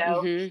also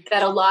know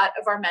that a lot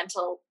of our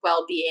mental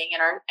well-being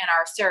and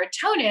our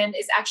serotonin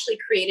is actually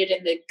created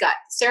in the gut.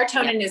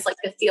 Serotonin is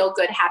the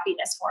feel-good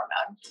happiness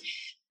hormone.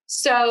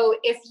 So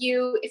if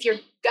your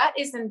gut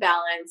is in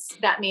balance,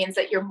 that means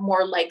that you're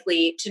more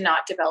likely to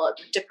not develop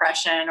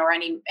depression or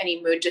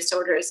any mood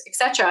disorders,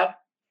 etc.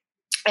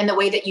 And the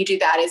way that you do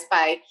that is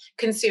by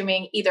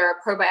consuming either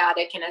a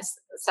probiotic in a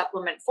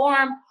supplement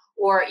form,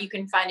 or you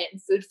can find it in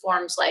food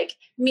forms like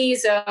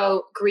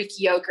miso, Greek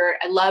yogurt.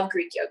 I love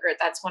Greek yogurt.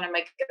 That's one of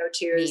my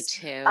go-tos. Me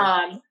too.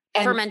 And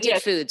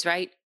fermented foods,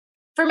 right?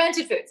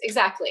 Fermented foods,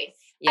 exactly.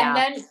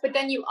 Yeah. But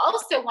then you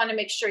also want to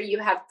make sure you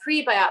have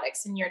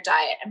prebiotics in your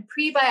diet. And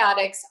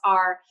prebiotics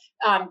are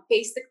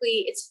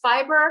basically, it's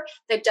fiber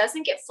that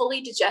doesn't get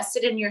fully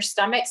digested in your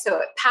stomach. So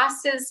it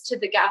passes to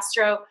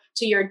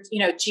to your,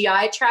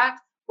 GI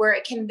tract, where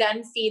it can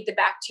then feed the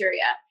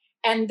bacteria.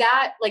 And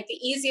that, like, the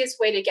easiest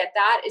way to get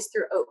that is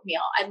through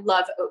oatmeal. I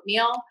love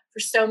oatmeal for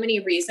so many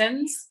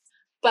reasons.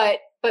 But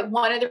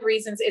one of the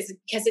reasons is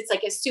because it's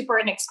like a super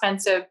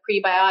inexpensive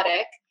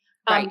prebiotic.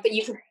 Right. But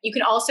you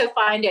can also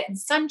find it in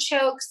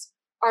sunchokes,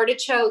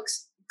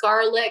 artichokes,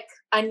 garlic,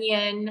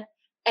 onion,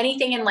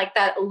 anything in like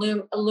that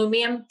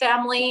aluminum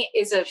family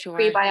is a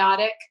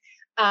prebiotic.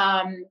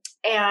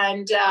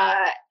 And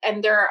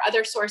there are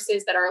other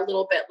sources that are a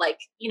little bit like,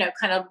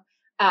 kind of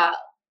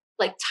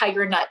like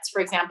tiger nuts,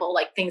 for example,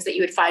 like things that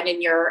you would find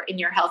in your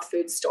health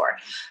food store.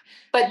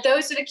 But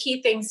those are the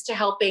key things to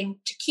helping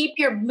to keep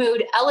your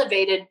mood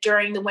elevated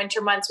during the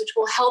winter months, which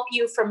will help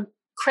you from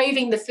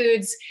craving the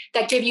foods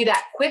that give you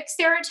that quick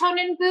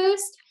serotonin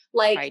boost,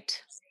 like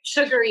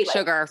sugary, like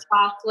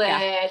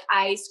chocolate,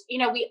 ice.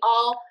 We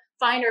all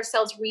find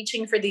ourselves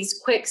reaching for these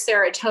quick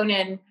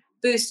serotonin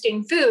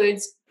boosting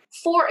foods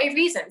for a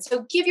reason.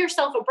 So give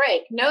yourself a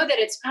break. Know that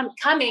it's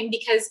coming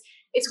because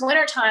it's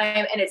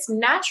wintertime and it's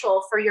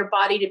natural for your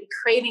body to be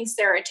craving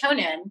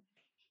serotonin.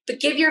 But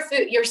give your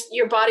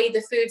body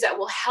the foods that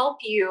will help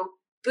you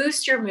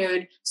boost your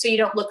mood so you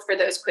don't look for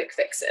those quick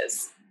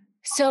fixes.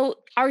 So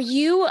are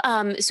you,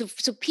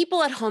 so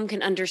people at home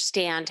can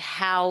understand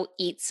how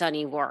Eat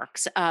Sunny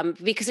works,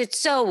 because it's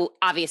so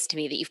obvious to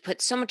me that you've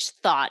put so much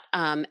thought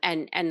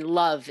and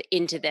love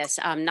into this,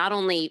 not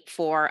only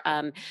for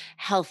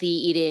healthy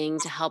eating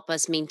to help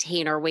us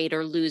maintain our weight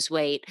or lose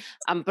weight,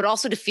 but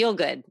also to feel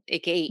good,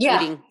 aka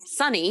eating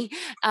sunny.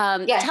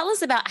 Tell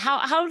us about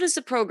how does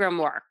the program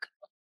work?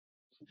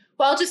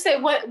 Well, I'll just say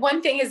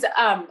one thing is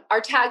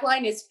our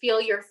tagline is "Feel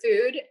your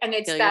food," and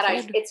it's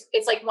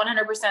it's like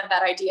 100%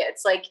 that idea.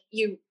 It's like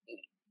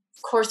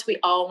of course, we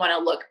all want to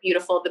look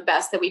beautiful, the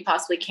best that we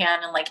possibly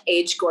can, and like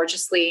age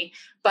gorgeously.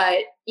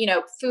 But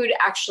food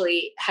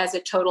actually has a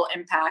total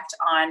impact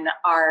on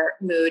our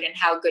mood and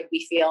how good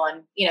we feel.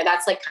 And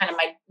that's like kind of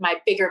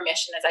my bigger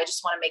mission is I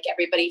just want to make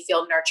everybody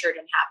feel nurtured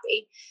and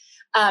happy.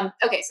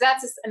 Okay, so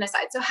that's an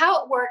aside. So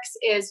how it works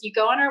is you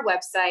go on our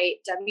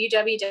website,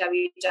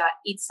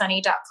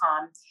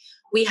 www.eatsunny.com.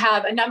 We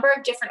have a number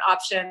of different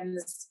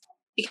options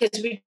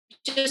because we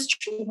just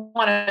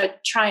want to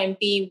try and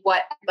be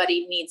what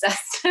everybody needs us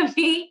to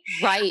be.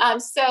 Right.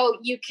 So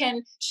you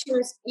can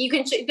choose,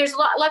 there's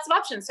lots of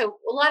options. So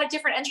a lot of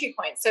different entry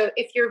points. So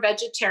if you're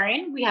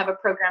vegetarian, we have a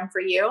program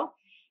for you.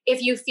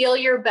 If you feel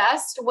your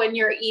best when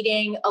you're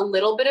eating a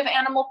little bit of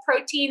animal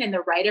protein in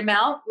the right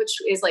amount, which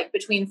is like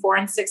between 4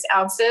 and 6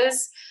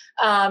 ounces,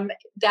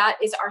 that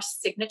is our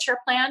signature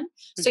plan.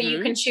 So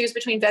you can choose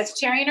between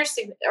vegetarian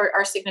or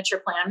our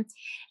signature plan.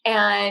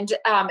 And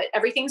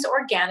everything's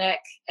organic,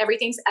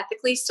 everything's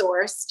ethically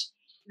sourced.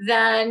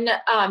 Then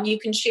you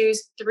can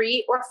choose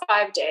 3 or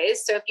 5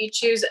 days. So if you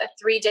choose a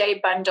 3-day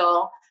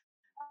bundle,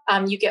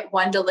 you get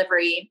 1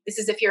 delivery. This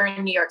is if you're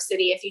in New York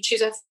City. If you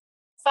choose a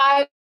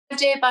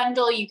 5-day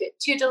bundle, you get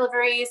 2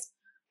 deliveries.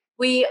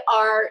 We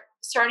are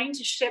starting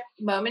to ship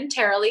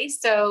momentarily.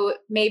 So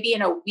maybe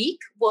in a week,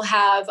 we'll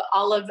have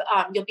all of,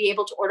 you'll be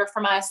able to order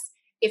from us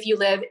if you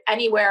live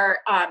anywhere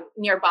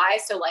nearby.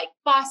 So like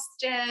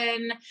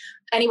Boston,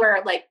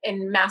 anywhere like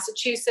in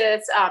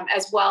Massachusetts,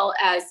 as well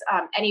as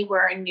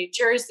anywhere in New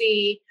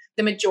Jersey,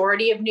 the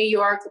majority of New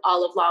York,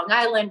 all of Long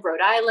Island,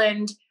 Rhode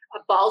Island,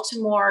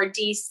 Baltimore,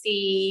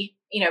 DC,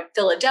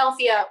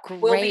 Philadelphia.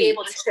 Great. We'll be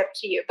able to ship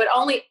to you, but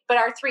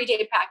our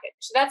 3-day package.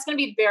 So that's going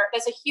to be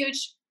that's a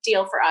huge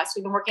deal for us.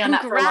 We've been working on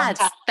that for a long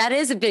time. That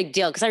is a big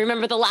deal. Cause I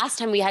remember the last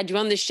time we had you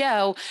on the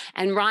show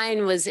and Ryan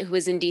who was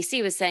in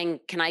DC was saying,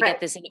 can I get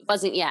this? And it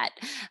wasn't yet.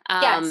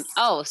 Yes.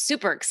 Oh,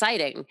 super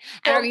exciting.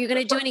 And are you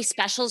going to do any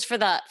specials for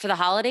the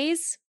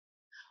holidays?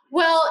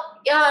 Well,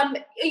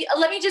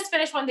 let me just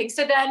finish one thing.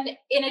 So then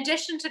in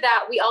addition to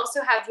that, we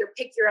also have your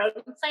pick your own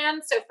plan.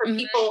 So for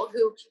people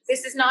who,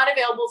 this is not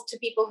available to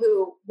people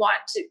who want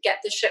to get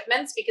the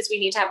shipments because we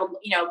need to have a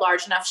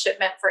large enough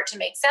shipment for it to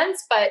make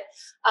sense. But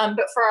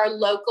for our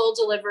local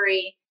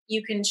delivery,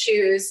 you can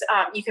choose,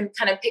 you can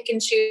kind of pick and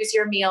choose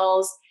your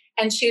meals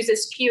and choose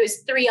as few as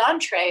 3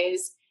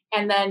 entrees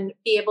and then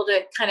be able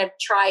to kind of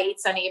try Eat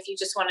Sunny if you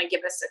just want to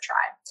give us a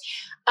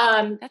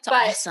try. That's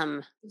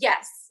awesome.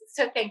 Yes.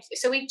 So thank you.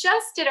 So we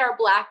just did our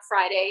Black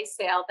Friday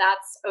sale.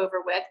 That's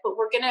over with, but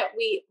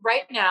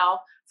right now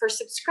for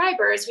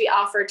subscribers, we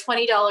offer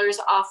 $20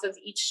 off of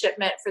each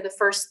shipment for the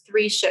first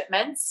 3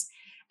 shipments.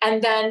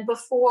 And then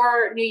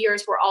before New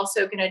Year's, we're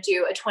also going to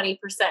do a 20%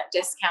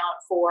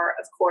 discount for,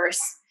 of course,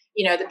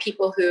 the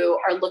people who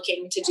are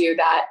looking to do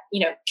that,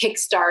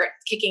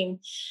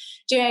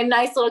 doing a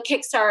nice little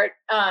kickstart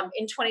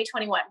in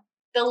 2021.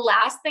 The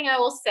last thing I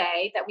will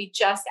say that we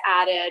just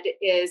added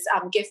is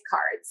gift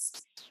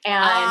cards.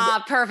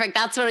 And perfect.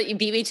 That's what you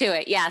beat me to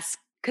it. Yes.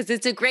 Cause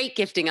it's a great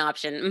gifting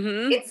option.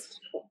 Mm-hmm.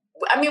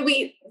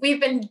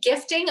 We've been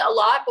gifting a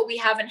lot, but we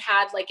haven't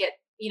had a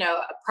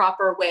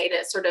proper way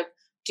to sort of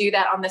do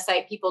that on the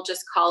site. People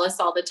just call us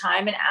all the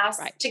time and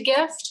ask to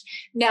gift.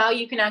 Now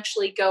you can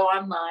actually go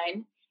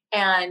online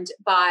and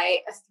buy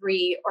a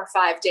 3 or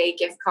 5 day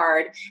gift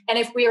card. And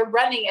if we are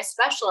running a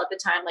special at the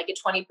time, like a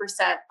 20%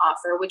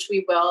 offer, which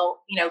we will,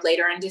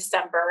 later in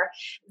December,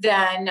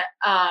 then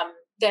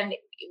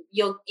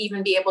you'll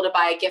even be able to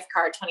buy a gift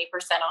card 20%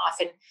 off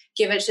and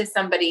give it to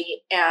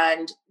somebody.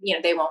 And,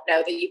 they won't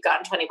know that you've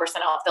gotten 20%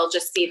 off. They'll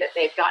just see that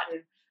they've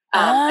gotten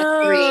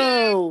a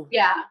 3.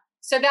 Yeah.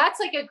 So that's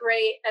a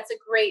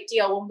great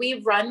deal. When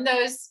we run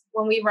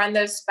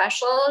those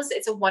specials,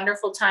 it's a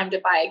wonderful time to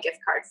buy a gift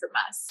card from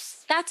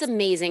us. That's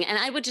amazing. And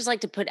I would just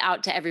like to put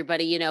out to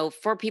everybody,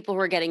 for people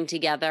who are getting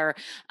together,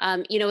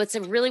 it's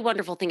a really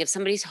wonderful thing if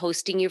somebody's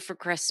hosting you for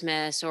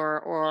Christmas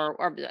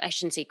or I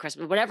shouldn't say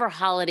Christmas, whatever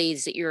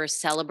holidays that you're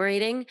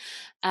celebrating.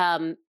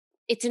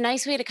 It's a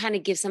nice way to kind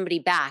of give somebody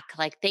back.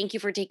 Like, thank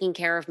you for taking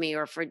care of me,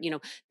 or for,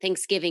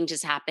 Thanksgiving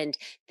just happened.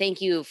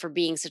 Thank you for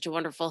being such a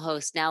wonderful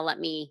host. Now let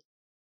me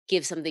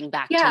give something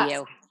back to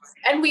you.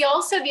 And we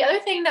also, the other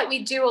thing that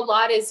we do a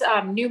lot is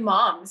new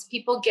moms.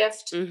 People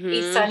gift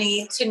Eat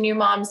Sunny to new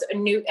moms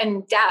and new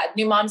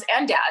moms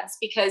and dads,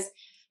 because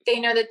they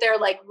know that they're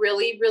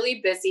really, really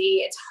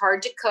busy. It's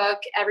hard to cook.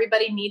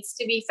 Everybody needs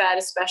to be fed,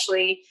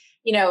 especially,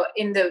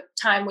 in the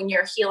time when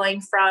you're healing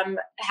from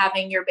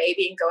having your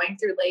baby and going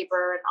through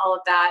labor and all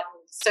of that.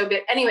 So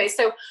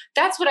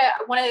that's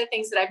one of the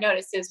things that I've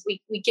noticed is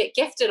we get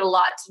gifted a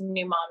lot to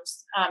new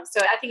moms.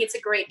 So I think it's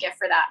a great gift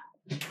for that.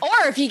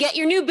 Or if you get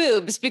your new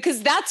boobs,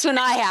 because that's when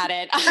I had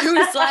it. I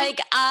was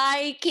like,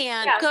 I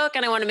can't cook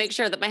and I want to make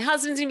sure that my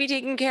husband's going to be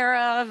taken care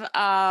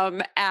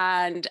of.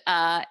 And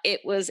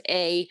it was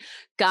a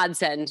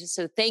godsend.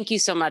 So thank you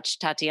so much,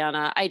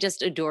 Tatiana. I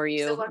just adore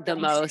you the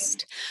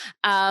most.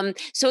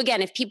 So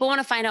again, if people want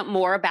to find out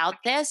more about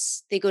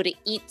this, they go to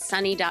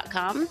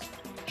eatsunny.com.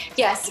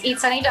 Yes,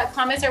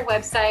 eatsunny.com is our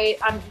website.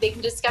 They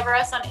can discover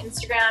us on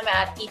Instagram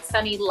at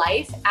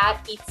eatsunnylife,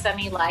 at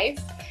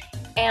eatsunnylife.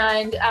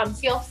 And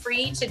feel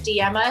free to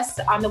DM us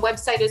on the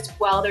website as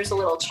well. There's a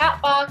little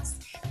chat box.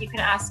 You can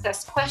ask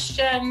us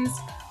questions.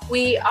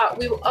 We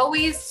will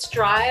always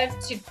strive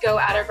to go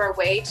out of our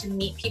way to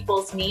meet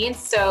people's needs.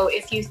 So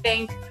if you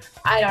think,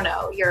 I don't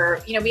know,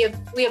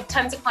 we have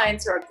tons of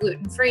clients who are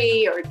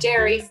gluten-free or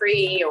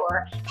dairy-free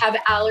or have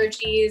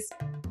allergies.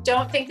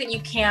 Don't think that you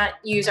can't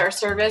use our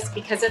service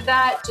because of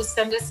that. Just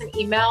send us an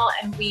email,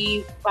 and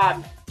we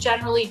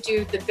generally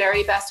do the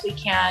very best we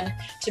can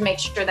to make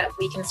sure that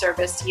we can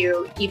service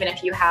you, even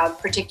if you have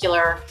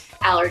particular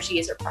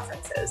allergies or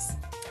preferences.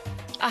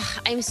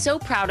 I'm so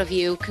proud of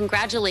you.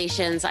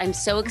 Congratulations. I'm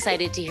so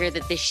excited to hear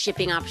that this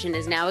shipping option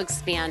is now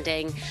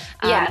expanding.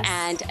 Yes.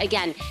 And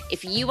again,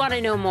 if you want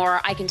to know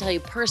more, I can tell you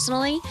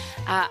personally,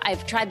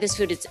 I've tried this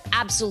food. It's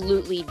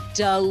absolutely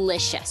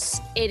delicious.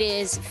 It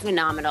is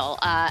phenomenal.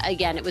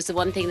 Again, it was the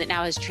one thing that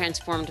now has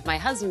transformed my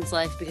husband's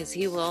life, because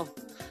he will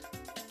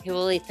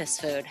eat this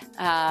food,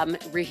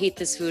 reheat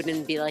this food,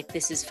 and be like,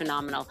 this is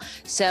phenomenal.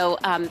 So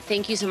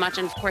thank you so much.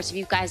 And of course, if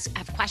you guys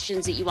have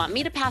questions that you want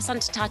me to pass on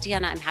to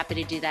Tatiana, I'm happy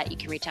to do that. You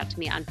can reach out to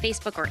me on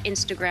Facebook or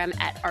Instagram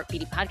at Art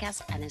Beauty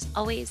Podcast. And as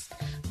always,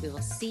 we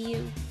will see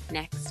you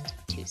next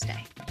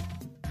Tuesday.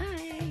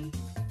 Bye.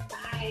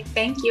 Bye.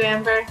 Thank you,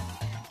 Amber.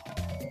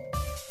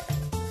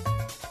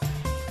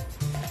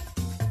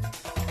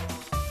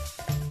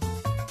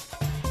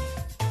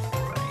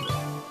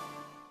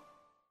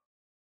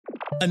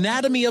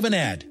 Anatomy of an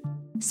ad.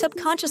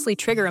 Subconsciously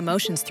trigger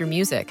emotions through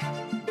music.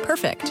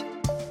 Perfect.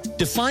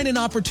 Define an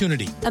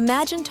opportunity.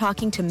 Imagine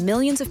talking to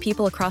millions of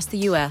people across the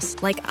U.S.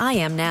 like I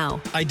am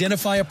now.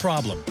 Identify a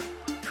problem.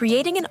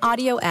 Creating an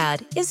audio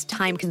ad is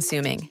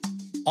time-consuming.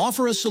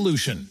 Offer a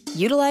solution.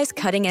 Utilize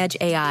cutting-edge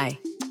AI.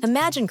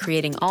 Imagine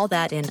creating all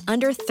that in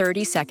under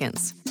 30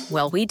 seconds.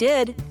 Well, we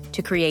did,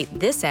 to create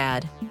this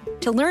ad.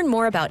 To learn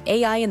more about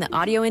AI in the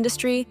audio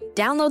industry,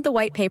 download the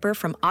white paper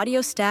from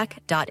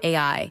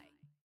audiostack.ai.